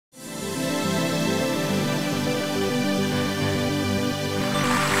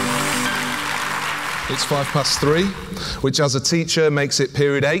It's 3:05, which as a teacher makes it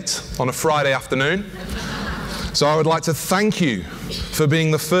period 8 on a Friday afternoon. So I would like to thank you for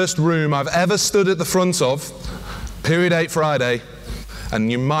being the first room I've ever stood at the front of, period 8 Friday, and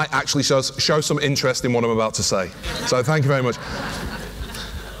you might actually show some interest in what I'm about to say. So thank you very much.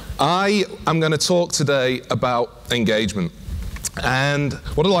 I am going to talk today about engagement. And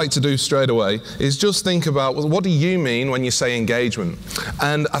what I'd like to do straight away is just think about, well, what do you mean when you say engagement?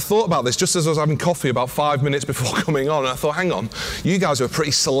 And I thought about this just as I was having coffee about 5 minutes before coming on, and I thought, hang on, you guys are a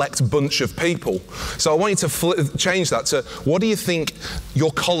pretty select bunch of people. So I want you to change that to, what do you think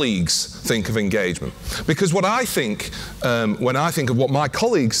your colleagues think of engagement? Because what I think, when I think of what my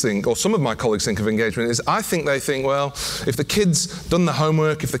colleagues think, or some of my colleagues think of engagement, is I think they think, well, if the kid's done the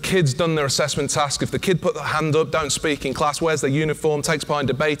homework, if the kid's done their assessment task, if the kid put their hand up, don't speak in class, wears their uniform, takes part in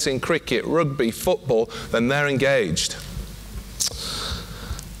debating, cricket, rugby, football, then they're engaged.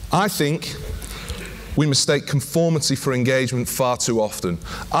 I think we mistake conformity for engagement far too often.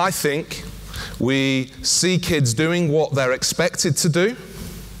 I think we see kids doing what they're expected to do,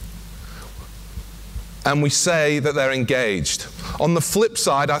 and we say that they're engaged. On the flip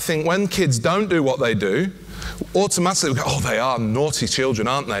side, I think when kids don't do what they do, automatically we go, oh, they are naughty children,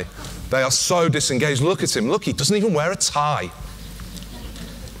 aren't they? They are so disengaged. Look at him. Look, he doesn't even wear a tie.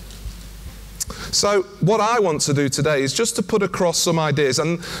 So what I want to do today is just to put across some ideas.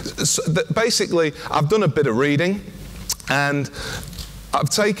 And basically, I've done a bit of reading, and I've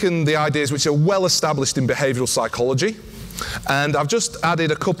taken the ideas which are well established in behavioural psychology, and I've just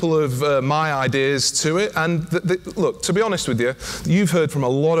added a couple of my ideas to it. And look, to be honest with you, you've heard from a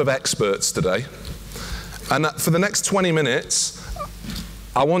lot of experts today. And for the next 20 minutes,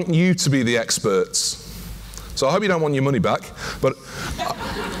 I want you to be the experts. So I hope you don't want your money back, but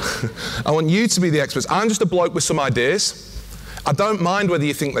I want you to be the experts. I'm just a bloke with some ideas. I don't mind whether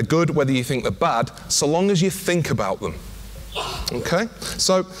you think they're good, whether you think they're bad, so long as you think about them. Okay?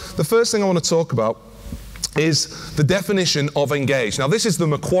 So the first thing I want to talk about is the definition of engage. Now this is the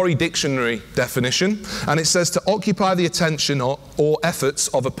Macquarie Dictionary definition, and it says to occupy the attention or efforts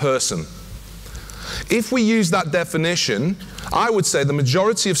of a person. If we use that definition, I would say the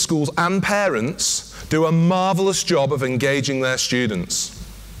majority of schools and parents do a marvellous job of engaging their students.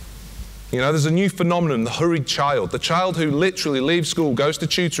 You know, there's a new phenomenon, the hurried child. The child who literally leaves school, goes to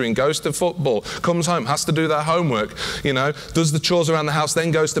tutoring, goes to football, comes home, has to do their homework, you know, does the chores around the house,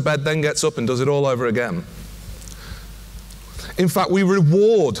 then goes to bed, then gets up and does it all over again. In fact, we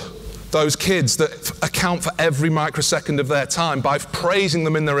reward those kids that account for every microsecond of their time by praising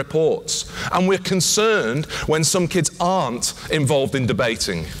them in their reports. And we're concerned when some kids aren't involved in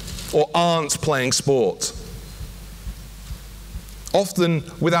debating or aren't playing sport, often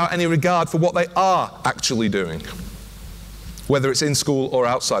without any regard for what they are actually doing, whether it's in school or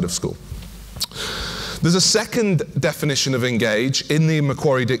outside of school. There's a second definition of engage in the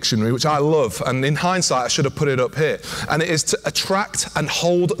Macquarie Dictionary, which I love, and in hindsight I should have put it up here, and it is to attract and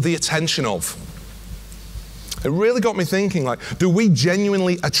hold the attention of. It really got me thinking, like, do we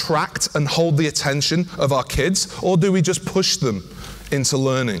genuinely attract and hold the attention of our kids, or do we just push them into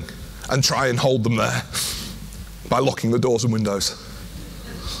learning and try and hold them there by locking the doors and windows?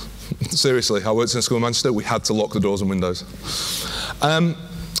 Seriously, I worked in a school in Manchester, we had to lock the doors and windows.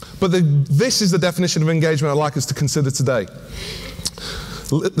 But this is the definition of engagement I'd like us to consider today.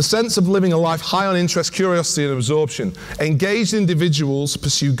 The sense of living a life high on interest, curiosity and absorption. Engaged individuals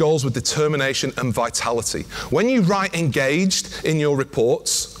pursue goals with determination and vitality. When you write engaged in your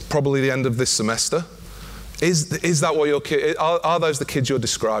reports, probably the end of this semester, is that what your kid, are those the kids you're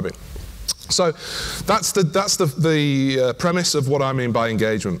describing? So that's the premise of what I mean by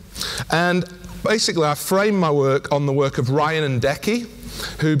engagement. And basically I frame my work on the work of Ryan and Decky,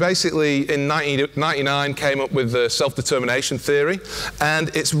 who basically in 1999 came up with the self-determination theory,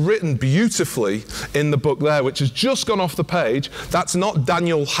 and it's written beautifully in the book there, which has just gone off the page. That's not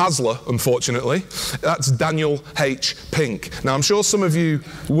Daniel Haesler, unfortunately. That's Daniel H. Pink. Now, I'm sure some of you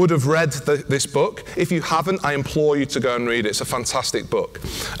would have read this book. If you haven't, I implore you to go and read it. It's a fantastic book.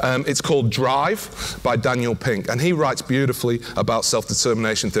 It's called Drive by Daniel Pink, and he writes beautifully about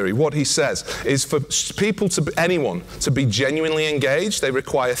self-determination theory. What he says is for people anyone to be genuinely engaged, they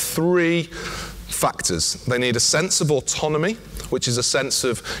require 3 factors. They need a sense of autonomy, which is a sense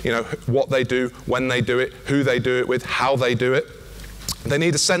of, you know, what they do, when they do it, who they do it with, how they do it. They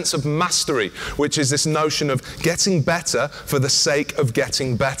need a sense of mastery, which is this notion of getting better for the sake of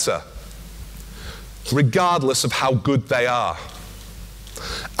getting better, regardless of how good they are.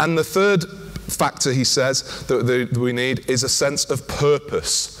 And the third factor, he says, that we need is a sense of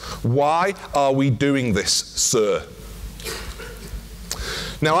purpose. Why are we doing this, sir?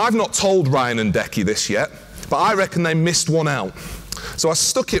 Now, I've not told Ryan and Decky this yet, but I reckon they missed one out. So I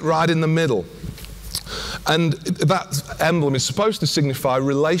stuck it right in the middle. And that emblem is supposed to signify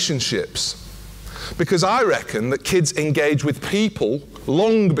relationships. Because I reckon that kids engage with people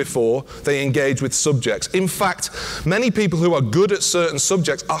long before they engage with subjects. In fact, many people who are good at certain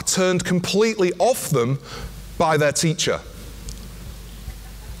subjects are turned completely off them by their teacher.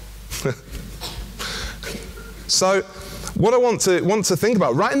 So what I want to think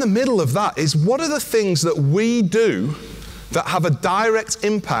about right in the middle of that is, what are the things that we do that have a direct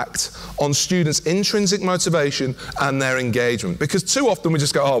impact on students' intrinsic motivation and their engagement? Because too often we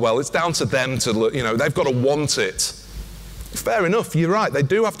just go, oh, well, it's down to them to look, they've got to want it. Fair enough, you're right, they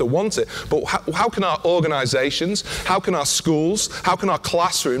do have to want it. But how can our organisations, how can our schools, how can our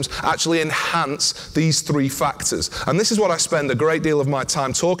classrooms actually enhance these three factors? And this is what I spend a great deal of my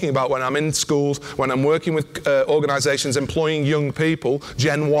time talking about when I'm in schools, when I'm working with organisations employing young people,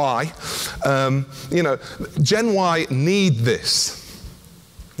 Gen Y. Gen Y need this.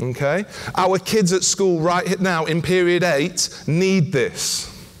 Okay? Our kids at school right now in period 8 need this.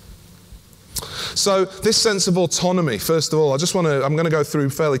 So this sense of autonomy, first of all, I'm going to go through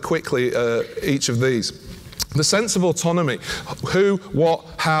fairly quickly each of these. The sense of autonomy: who, what,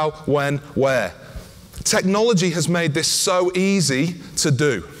 how, when, where. Technology has made this so easy to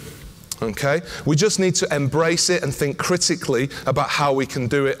do. Okay? We just need to embrace it and think critically about how we can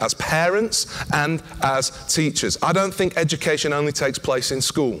do it as parents and as teachers. I don't think education only takes place in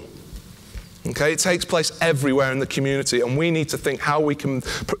school. Okay? It takes place everywhere in the community, and we need to think how we can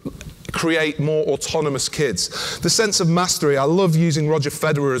create more autonomous kids. The sense of mastery, I love using Roger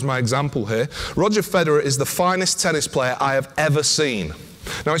Federer as my example here. Roger Federer is the finest tennis player I have ever seen.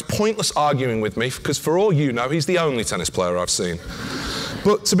 Now, it's pointless arguing with me, because for all you know, he's the only tennis player I've seen.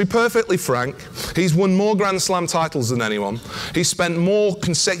 But to be perfectly frank, he's won more Grand Slam titles than anyone. He's spent more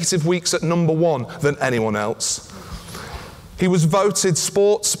consecutive weeks at #1 than anyone else. He was voted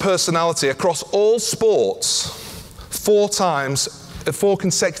sports personality across all sports 4 times, 4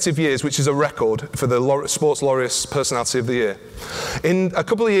 consecutive years, which is a record for the Sports Laureate Personality of the Year. A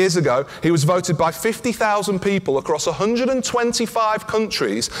couple of years ago, he was voted by 50,000 people across 125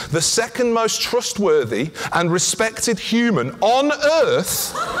 countries the second most trustworthy and respected human on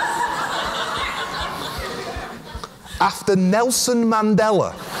Earth after Nelson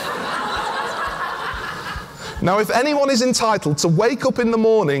Mandela. Now, if anyone is entitled to wake up in the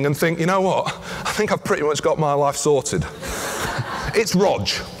morning and think, you know what, I think I've pretty much got my life sorted, it's Rog.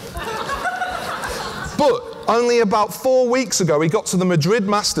 But only about 4 weeks ago, he got to the Madrid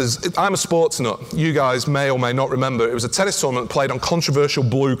Masters. I'm a sports nut. You guys may or may not remember. It was a tennis tournament played on controversial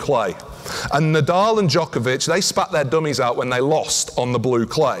blue clay. And Nadal and Djokovic, they spat their dummies out when they lost on the blue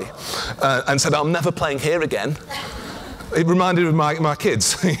clay and said, I'm never playing here again. It reminded me of my kids,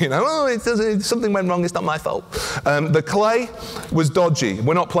 something went wrong, it's not my fault. The clay was dodgy.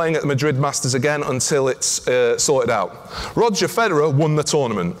 We're not playing at the Madrid Masters again until it's sorted out. Roger Federer won the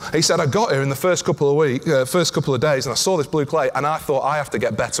tournament. He said, I got here in the first couple of days, and I saw this blue clay, and I thought, I have to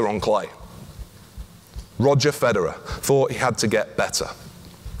get better on clay. Roger Federer thought he had to get better.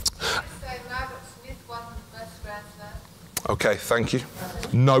 Okay, thank you.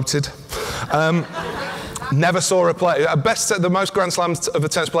 Noted. Never saw her play. The most Grand Slams of a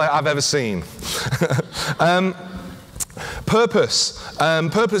tennis player I've ever seen. Purpose.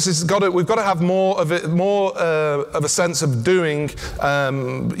 Purpose is we've got to have more of a sense of doing,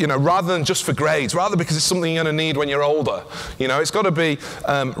 rather than just for grades, rather because it's something you're going to need when you're older. It's got to be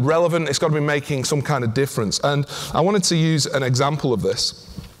relevant. It's got to be making some kind of difference. And I wanted to use an example of this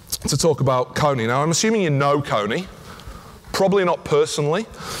to talk about Coney. Now, I'm assuming you know Coney. Probably not personally,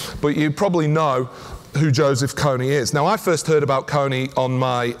 but you probably know who Joseph Coney is. Now, I first heard about Coney on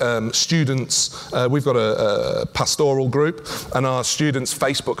my students', we've got a pastoral group, and our students'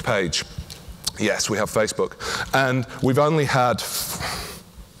 Facebook page. Yes, we have Facebook. And we've only had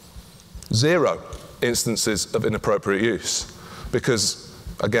 0 instances of inappropriate use, because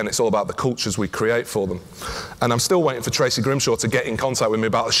again, it's all about the cultures we create for them. And I'm still waiting for Tracy Grimshaw to get in contact with me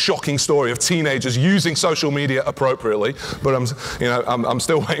about a shocking story of teenagers using social media appropriately, but I'm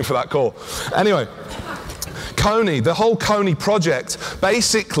still waiting for that call. Anyway, Coney, the whole Coney project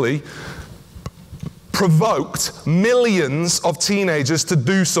basically provoked millions of teenagers to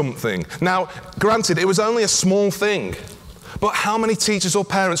do something. Now, granted, it was only a small thing, but how many teachers or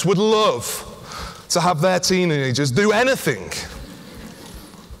parents would love to have their teenagers do anything?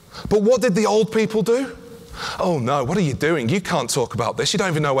 But what did the old people do? Oh no, what are you doing? You can't talk about this. You don't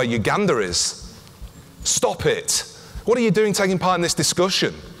even know where Uganda is. Stop it. What are you doing taking part in this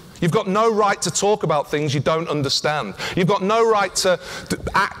discussion? You've got no right to talk about things you don't understand. You've got no right to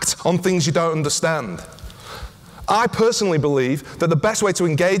act on things you don't understand. I personally believe that the best way to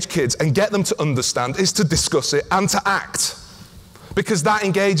engage kids and get them to understand is to discuss it and to act. Because that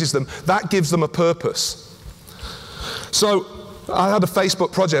engages them, that gives them a purpose. So I had a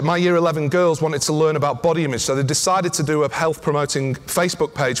Facebook project. My year 11 girls wanted to learn about body image, so they decided to do a health-promoting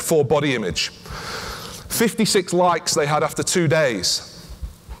Facebook page for body image. 56 likes they had after 2 days.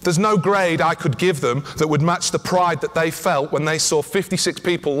 There's no grade I could give them that would match the pride that they felt when they saw 56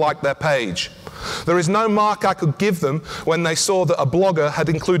 people like their page. There is no mark I could give them when they saw that a blogger had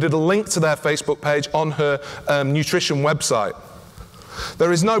included a link to their Facebook page on her nutrition website.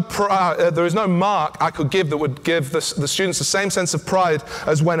 There is no mark I could give that would give the students the same sense of pride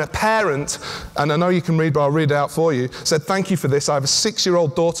as when a parent, and I know you can read, but I'll read it out for you, said, "Thank you for this. I have a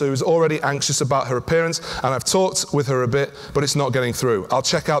 6-year-old daughter who's already anxious about her appearance, and I've talked with her a bit, but it's not getting through. I'll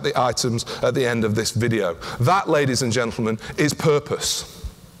check out the items at the end of this video." That, ladies and gentlemen, is purpose.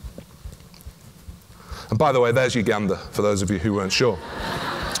 And by the way, there's Uganda, for those of you who weren't sure.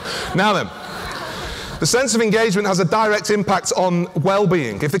 Now then, the sense of engagement has a direct impact on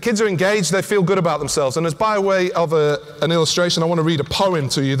well-being. If the kids are engaged, they feel good about themselves. And as by way of an illustration, I want to read a poem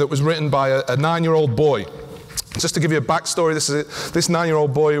to you that was written by a 9-year-old boy. Just to give you a backstory, this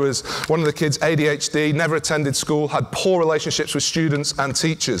 9-year-old boy was one of the kids, ADHD, never attended school, had poor relationships with students and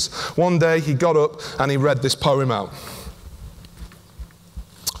teachers. One day he got up and he read this poem out.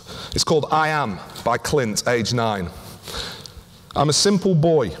 It's called "I Am" by Clint, age 9. "I'm a simple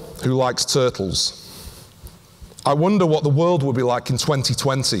boy who likes turtles. I wonder what the world will be like in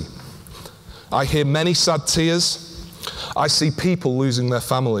 2020. I hear many sad tears. I see people losing their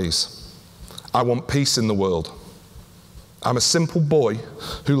families. I want peace in the world. I'm a simple boy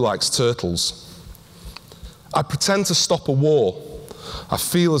who likes turtles. I pretend to stop a war. I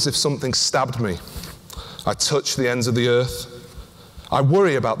feel as if something stabbed me. I touch the ends of the earth. I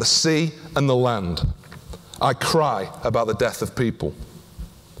worry about the sea and the land. I cry about the death of people.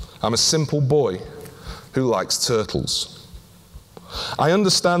 I'm a simple boy who likes turtles. I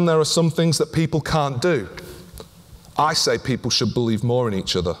understand there are some things that people can't do. I say people should believe more in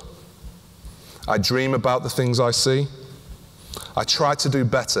each other. I dream about the things I see. I try to do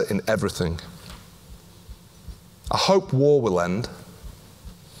better in everything. I hope war will end,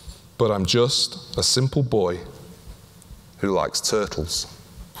 but I'm just a simple boy who likes turtles."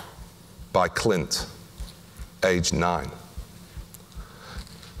 By Clint, age 9.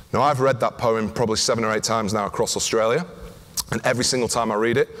 Now, I've read that poem probably 7 or 8 times now across Australia, and every single time I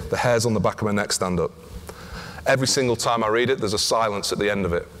read it, the hairs on the back of my neck stand up. Every single time I read it, there's a silence at the end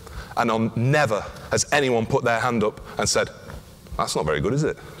of it. And never has anyone put their hand up and said, "That's not very good, is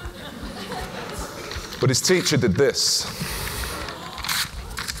it?" But his teacher did this.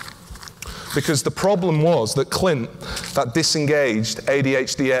 Because the problem was that Clint, that disengaged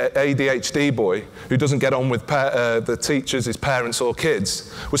ADHD boy who doesn't get on with the teachers, his parents or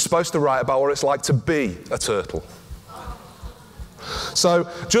kids, was supposed to write about what it's like to be a turtle. So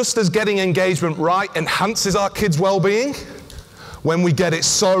just as getting engagement right enhances our kids' well-being, when we get it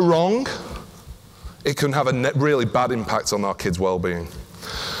so wrong, it can have a really bad impact on our kids' well-being.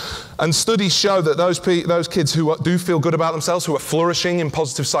 And studies show that those kids who do feel good about themselves, who are flourishing in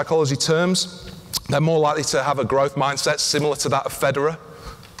positive psychology terms, they're more likely to have a growth mindset similar to that of Federer.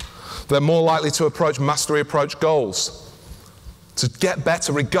 They're more likely to approach mastery approach goals, to get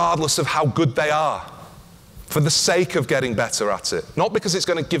better regardless of how good they are, for the sake of getting better at it. Not because it's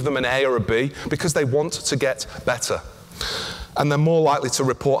going to give them an A or a B, because they want to get better. And they're more likely to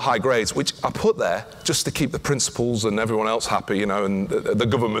report high grades, which I put there just to keep the principals and everyone else happy, you know, and the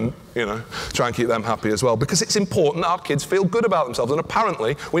government, you know, try and keep them happy as well. Because it's important that our kids feel good about themselves, and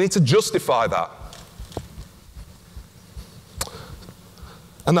apparently we need to justify that.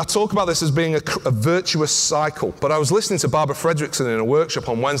 And I talk about this as being a virtuous cycle, but I was listening to Barbara Fredrickson in a workshop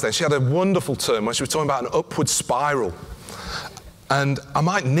on Wednesday, and she had a wonderful term where she was talking about an upward spiral. And I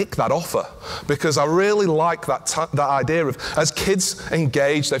might nick that offer, because I really like that idea of, as kids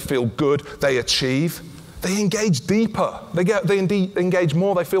engage, they feel good, they achieve, they engage deeper, they indeed engage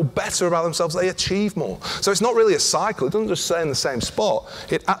more, they feel better about themselves, they achieve more. So it's not really a cycle, it doesn't just stay in the same spot,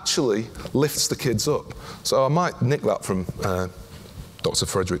 it actually lifts the kids up. So I might nick that from Dr.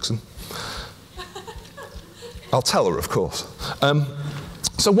 Fredrickson. I'll tell her, of course.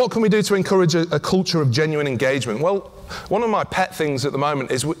 So what can we do to encourage a culture of genuine engagement? Well, one of my pet things at the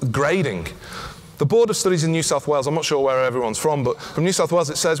moment is grading. The Board of Studies in New South Wales, I'm not sure where everyone's from, but from New South Wales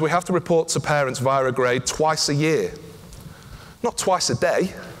it says we have to report to parents via a grade twice a year. Not twice a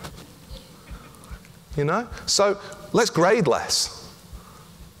day, you know? So let's grade less.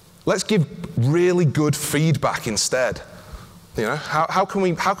 Let's give really good feedback instead. You know, how can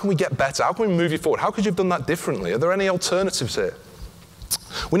we get better? How can we move you forward? How could you have done that differently? Are there any alternatives here?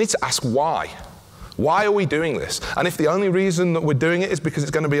 We need to ask why. Why are we doing this? And if the only reason that we're doing it is because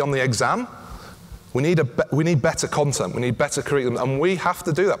it's going to be on the exam, we need better content, we need better curriculum, and we have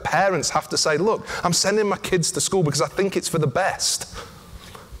to do that. Parents have to say, look, I'm sending my kids to school because I think it's for the best.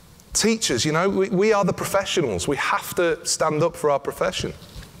 Teachers, you know, we are the professionals. We have to stand up for our profession.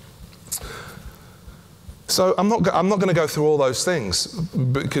 So I'm not going to go through all those things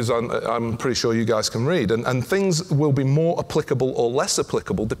because I'm pretty sure you guys can read. And things will be more applicable or less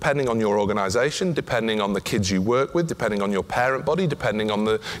applicable depending on your organisation, depending on the kids you work with, depending on your parent body, depending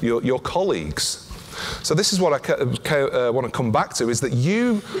on your colleagues. So this is what I want to come back to, is that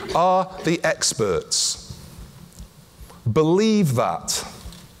you are the experts. Believe that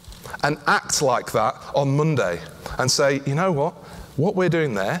and act like that on Monday and say, you know what we're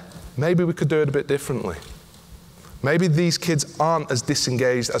doing there, maybe we could do it a bit differently. Maybe these kids aren't as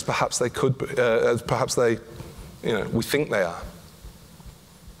disengaged as perhaps they could be, as perhaps they, you know, we think they are.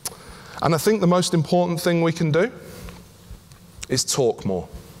 And I think the most important thing we can do is talk more.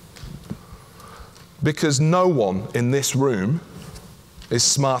 Because no one in this room is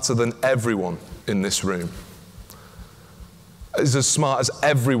smarter than everyone in this room. Is as smart as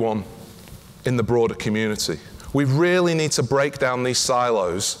everyone in the broader community. We really need to break down these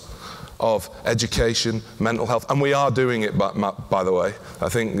silos of education, mental health, and we are doing it, by the way. I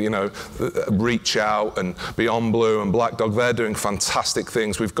think, you know, Reach Out and Beyond Blue and Black Dog, they're doing fantastic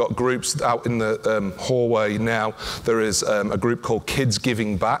things. We've got groups out in the hallway now. There is a group called Kids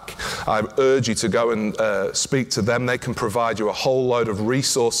Giving Back. I urge you to go and speak to them. They can provide you a whole load of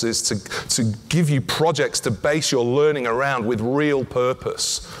resources to give you projects to base your learning around with real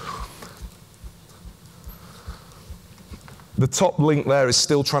purpose. The top link there is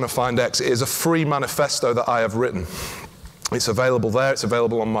Still Trying to Find X. It is a free manifesto that I have written. It's available there. It's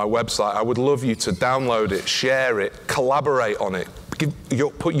available on my website. I would love you to download it, share it, collaborate on it,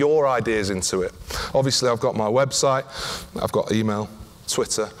 put your ideas into it. Obviously, I've got my website. I've got email,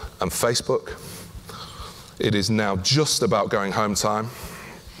 Twitter, and Facebook. It is now just about going home time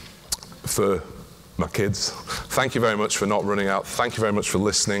for my kids. Thank you very much for not running out. Thank you very much for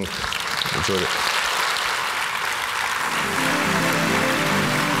listening. Enjoyed it.